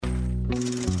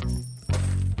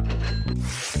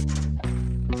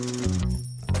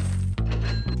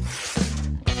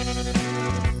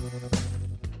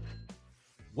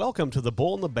Welcome to The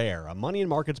Bull and the Bear, a money and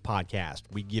markets podcast.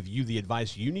 We give you the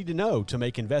advice you need to know to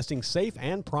make investing safe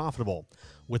and profitable.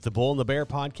 With The Bull and the Bear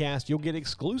podcast, you'll get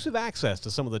exclusive access to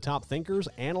some of the top thinkers,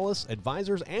 analysts,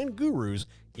 advisors, and gurus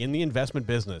in the investment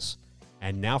business.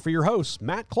 And now for your hosts,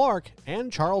 Matt Clark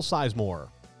and Charles Sizemore.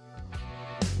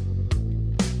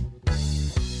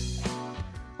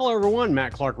 Hello, everyone.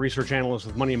 Matt Clark, research analyst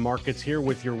with Money and Markets, here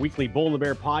with your weekly Bull and the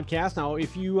Bear podcast. Now,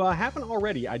 if you haven't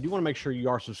already, I do want to make sure you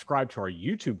are subscribed to our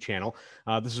YouTube channel.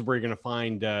 This is where you're going to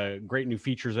find great new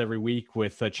features every week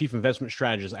with Chief Investment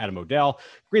Strategist Adam O'Dell,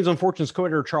 Greens on Fortune's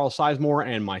co-editor Charles Sizemore,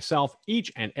 and myself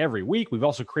each and every week. We've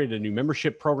also created a new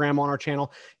membership program on our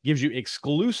channel. It gives you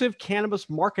exclusive cannabis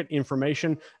market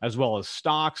information as well as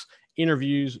stocks,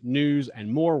 interviews, news, and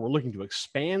more. We're looking to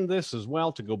expand this as well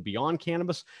to go beyond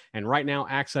cannabis. And right now,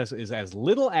 access is as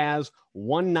little as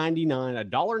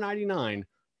 $1.99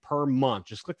 per month.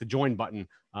 Just click the join button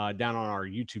down on our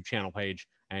YouTube channel page,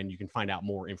 and you can find out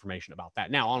more information about that.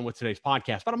 Now, on with today's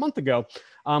podcast. About a month ago,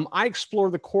 I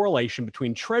explored the correlation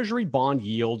between Treasury bond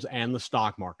yields and the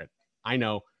stock market. I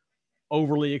know,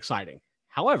 overly exciting.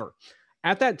 However,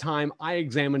 at that time, I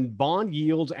examined bond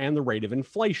yields and the rate of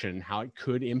inflation, how it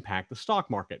could impact the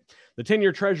stock market. The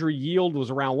 10-year Treasury yield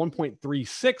was around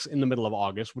 1.36 in the middle of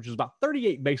August, which is about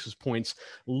 38 basis points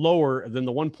lower than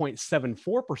the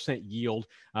 1.74% yield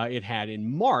it had in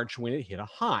March when it hit a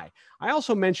high. I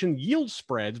also mentioned yield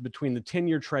spreads between the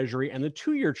 10-year Treasury and the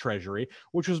 2-year Treasury,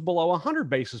 which was below 100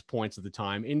 basis points at the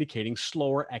time, indicating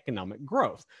slower economic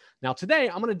growth. Now, today,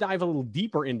 I'm going to dive a little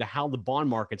deeper into how the bond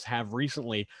markets have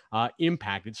recently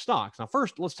impacted stocks. Now,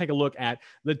 first, let's take a look at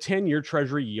the 10-year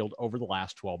Treasury yield over the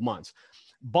last 12 months.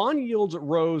 Bond yields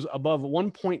rose above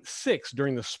 1.6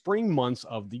 during the spring months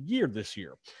of the year this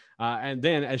year. And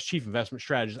then, as Chief Investment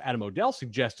Strategist Adam O'Dell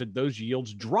suggested, those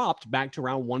yields dropped back to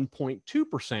around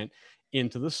 1.2%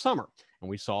 into the summer. And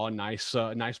we saw a nice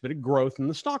bit of growth in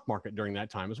the stock market during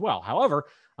that time as well. However,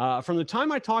 from the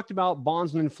time I talked about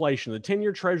bonds and inflation, the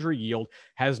 10-year Treasury yield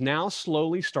has now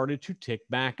slowly started to tick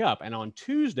back up. And on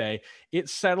Tuesday, it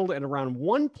settled at around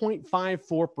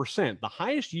 1.54%, the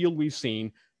highest yield we've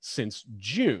seen since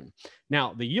June.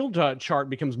 Now, the yield chart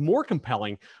becomes more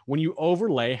compelling when you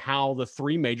overlay how the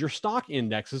three major stock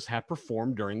indexes have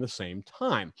performed during the same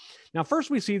time. Now, first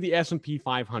we see the S&P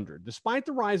 500. Despite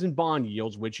the rise in bond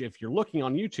yields, which if you're looking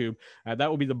on YouTube, that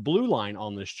will be the blue line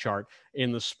on this chart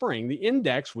in the spring, the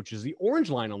index, which is the orange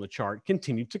line on the chart,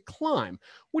 continued to climb,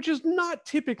 which is not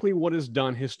typically what is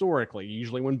done historically.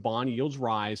 Usually when bond yields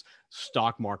rise,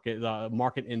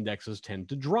 market indexes tend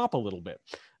to drop a little bit.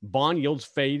 Bond yields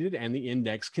faded and the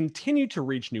index continued to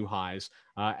reach new highs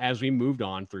as we moved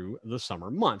on through the summer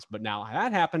months. But now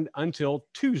that happened until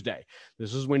Tuesday.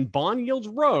 This is when bond yields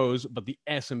rose, but the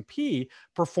S&P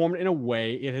performed in a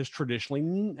way it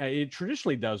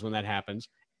traditionally does when that happens.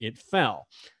 It fell.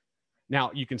 Now,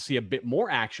 you can see a bit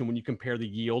more action when you compare the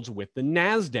yields with the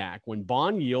NASDAQ. When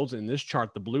bond yields in this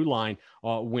chart, the blue line,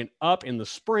 went up in the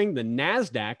spring, the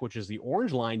NASDAQ, which is the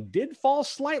orange line, did fall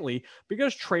slightly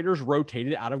because traders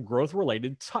rotated out of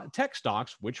growth-related tech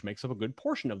stocks, which makes up a good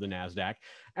portion of the NASDAQ,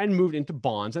 and moved into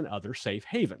bonds and other safe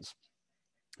havens.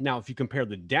 Now, if you compare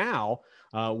the Dow,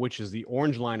 which is the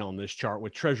orange line on this chart,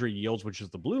 with Treasury yields, which is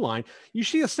the blue line, you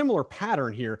see a similar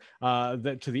pattern here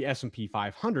to the S&P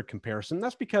 500 comparison.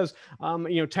 That's because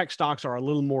tech stocks are a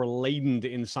little more laden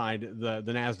inside the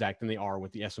NASDAQ than they are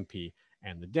with the S&P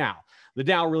and the Dow. The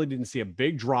Dow really didn't see a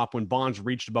big drop when bonds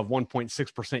reached above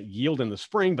 1.6% yield in the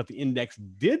spring, but the index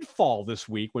did fall this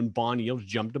week when bond yields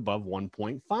jumped above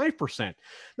 1.5%.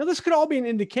 Now, this could all be an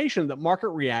indication that market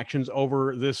reactions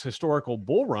over this historical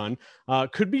bull run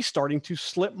could be starting to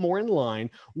slip more in line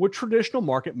with traditional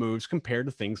market moves compared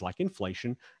to things like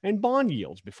inflation and bond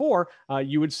yields. Before,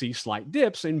 you would see slight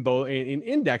dips in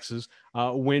indexes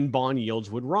when bond yields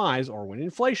would rise or when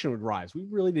inflation would rise. We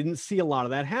really didn't see a lot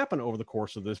of that happen over the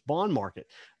course of this bond market,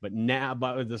 but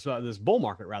this bull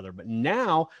market rather. But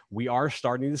now we are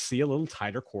starting to see a little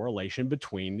tighter correlation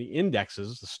between the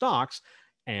indexes, the stocks,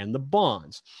 and the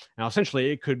bonds. Now,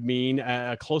 essentially, it could mean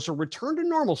a closer return to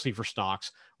normalcy for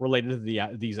stocks related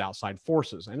to these outside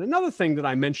forces. And another thing that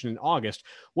I mentioned in August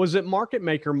was that market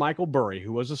maker Michael Burry,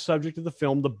 who was a subject of the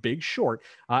film The Big Short,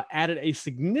 added a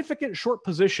significant short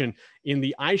position in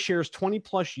the iShares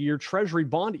 20-plus year Treasury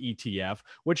bond ETF,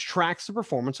 which tracks the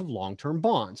performance of long-term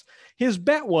bonds. His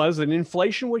bet was that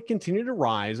inflation would continue to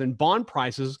rise and bond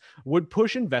prices would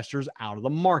push investors out of the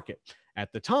market.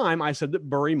 At the time, I said that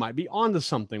Burry might be onto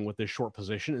something with this short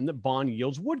position and that bond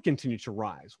yields would continue to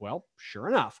rise. Well, sure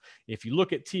enough, if you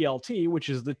look at TLT, which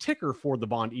is the ticker for the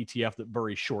bond ETF that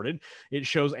Burry shorted, it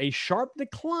shows a sharp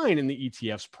decline in the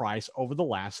ETF's price over the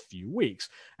last few weeks.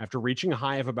 After reaching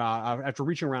around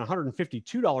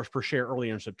 $152 per share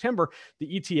earlier in September,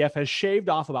 the ETF has shaved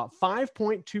off about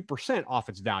 5.2% off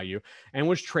its value and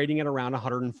was trading at around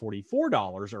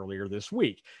 $144 earlier this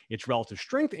week. Its relative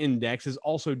strength index is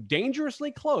also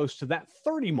dangerously close to that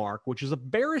 30 mark, which is a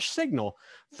bearish signal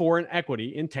for an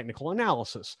equity in technical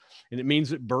analysis. And it means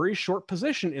that Burry's short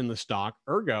position in the stock,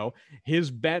 ergo, his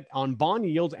bet on bond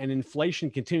yields and inflation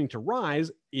continuing to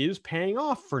rise, is paying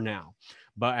off for now.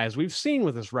 But as we've seen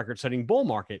with this record-setting bull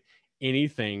market,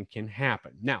 anything can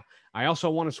happen. Now, I also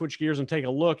want to switch gears and take a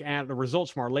look at the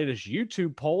results from our latest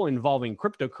YouTube poll involving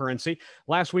cryptocurrency.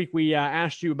 Last week, we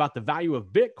asked you about the value of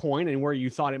Bitcoin and where you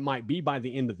thought it might be by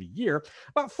the end of the year.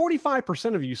 About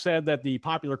 45% of you said that the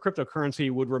popular cryptocurrency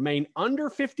would remain under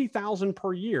 $50,000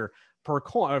 per year per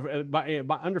coin, by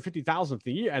under 50,000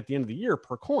 at the end of the year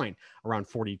per coin. Around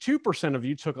 42% of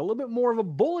you took a little bit more of a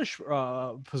bullish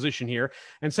position here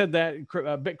and said that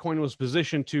Bitcoin was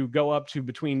positioned to go up to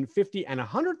between $50,000 and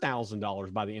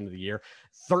 $100,000 by the end of the year.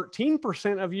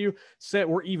 13% of you said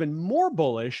were even more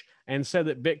bullish and said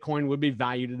that Bitcoin would be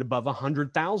valued at above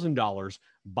 $100,000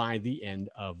 by the end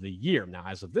of the year. Now,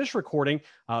 as of this recording,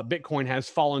 Bitcoin has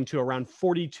fallen to around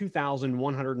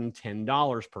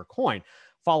 $42,110 per coin.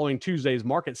 Following Tuesday's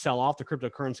market sell-off, the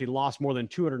cryptocurrency lost more than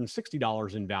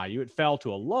 $260 in value. It fell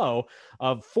to a low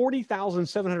of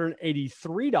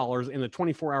 $40,783 in the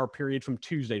 24-hour period from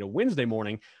Tuesday to Wednesday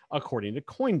morning, according to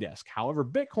CoinDesk. However,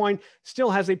 Bitcoin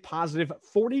still has a positive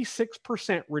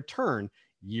 46% return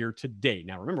year to date.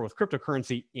 Now, remember, with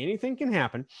cryptocurrency, anything can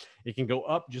happen. It can go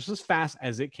up just as fast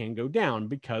as it can go down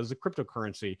because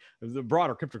the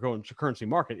broader cryptocurrency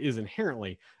market is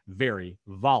inherently very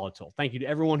volatile. Thank you to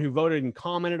everyone who voted and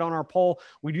commented on our poll.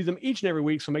 We do them each and every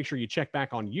week, so make sure you check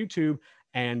back on YouTube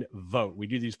and vote. We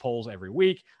do these polls every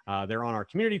week. They're on our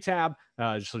community tab.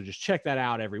 So just check that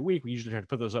out every week. We usually try to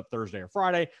put those up Thursday or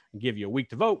Friday and give you a week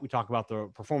to vote. We talk about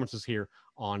the performances here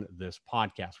on this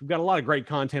podcast. We've got a lot of great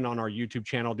content on our YouTube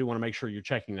channel. Do want to make sure you're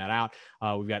checking that out.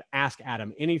 We've got Ask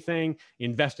Adam Anything,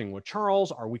 Investing with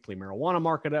Charles, our weekly marijuana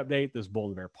market update, this Bull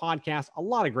and Bear podcast, a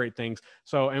lot of great things.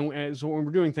 So when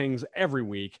we're doing things every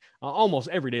week, almost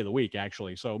every day of the week,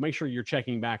 actually. So make sure you're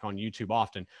checking back on YouTube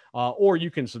often, or you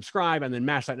can subscribe and then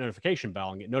mash that notification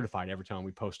bell and get notified every time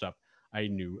we post up a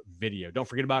new video. Don't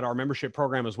forget about our membership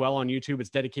program as well on YouTube. It's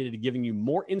dedicated to giving you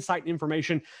more insight and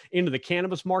information into the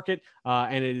cannabis market,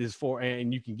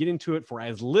 and you can get into it for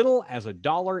as little as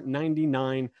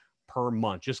 $1.99 per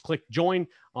month. Just click join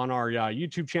on our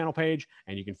YouTube channel page,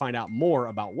 and you can find out more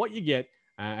about what you get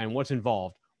and what's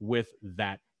involved with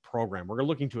that program. We're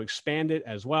looking to expand it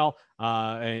as well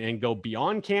and go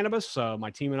beyond cannabis. My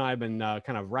team and I have been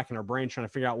kind of racking our brains trying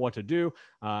to figure out what to do,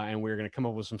 and we're going to come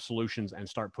up with some solutions and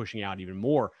start pushing out even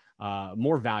more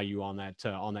value on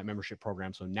that membership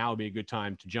program. So now would be a good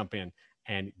time to jump in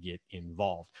and get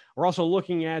involved. We're also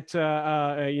looking at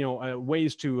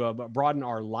ways to broaden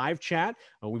our live chat.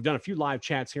 We've done a few live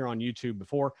chats here on YouTube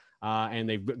before, and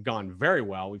they've gone very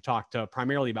well. We've talked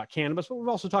primarily about cannabis, but we've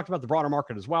also talked about the broader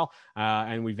market as well,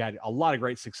 and we've had a lot of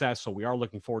great success. So we are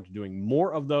looking forward to doing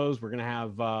more of those. We're going to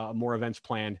have more events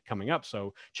planned coming up.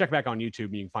 So check back on YouTube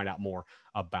and you can find out more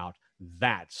about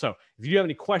that. So if you have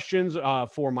any questions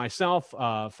for myself,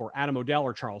 for Adam O'Dell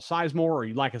or Charles Sizemore, or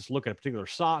you'd like us to look at a particular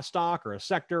stock or a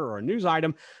sector or a news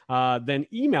item, then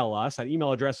email us. That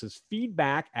email address is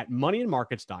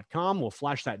feedback@moneyandmarkets.com. We'll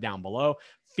flash that down below.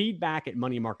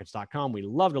 Feedback@moneyandmarkets.com. We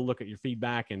love to look at your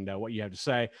feedback and what you have to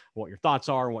say, what your thoughts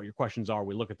are, and what your questions are.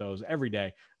 We look at those every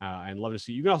day and love to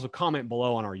see. You can also comment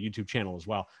below on our YouTube channel as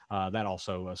well. That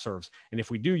also serves. And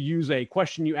if we do use a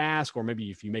question you ask, or maybe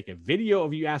if you make a video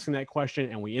of you asking that question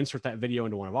and we insert that video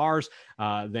into one of ours,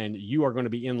 then you are going to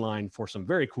be in line for some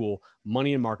very cool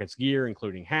Money and Markets gear,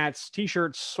 including hats,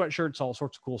 t-shirts, sweatshirts, all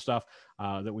sorts of cool stuff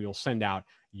that we will send out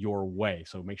your way.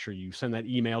 So make sure you send that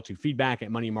email to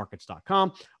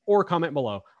feedback@moneymarkets.com or comment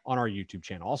below on our YouTube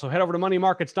channel. Also, head over to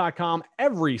moneymarkets.com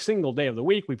every single day of the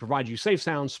week. We provide you safe,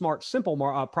 sound, smart, simple,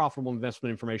 profitable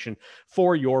investment information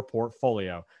for your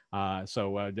portfolio.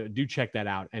 So do check that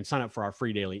out and sign up for our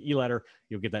free daily e-letter.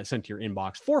 You'll get that sent to your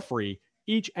inbox for free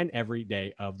each and every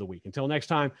day of the week. Until next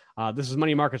time, this is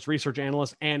Money Markets research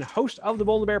analyst and host of the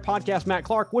Bull and the Bear podcast, Matt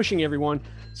Clark, wishing everyone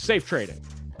safe trading.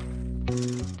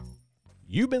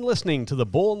 You've been listening to the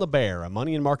Bull and the Bear, a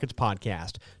Money and Markets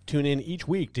podcast. Tune in each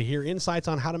week to hear insights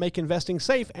on how to make investing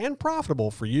safe and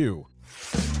profitable for you.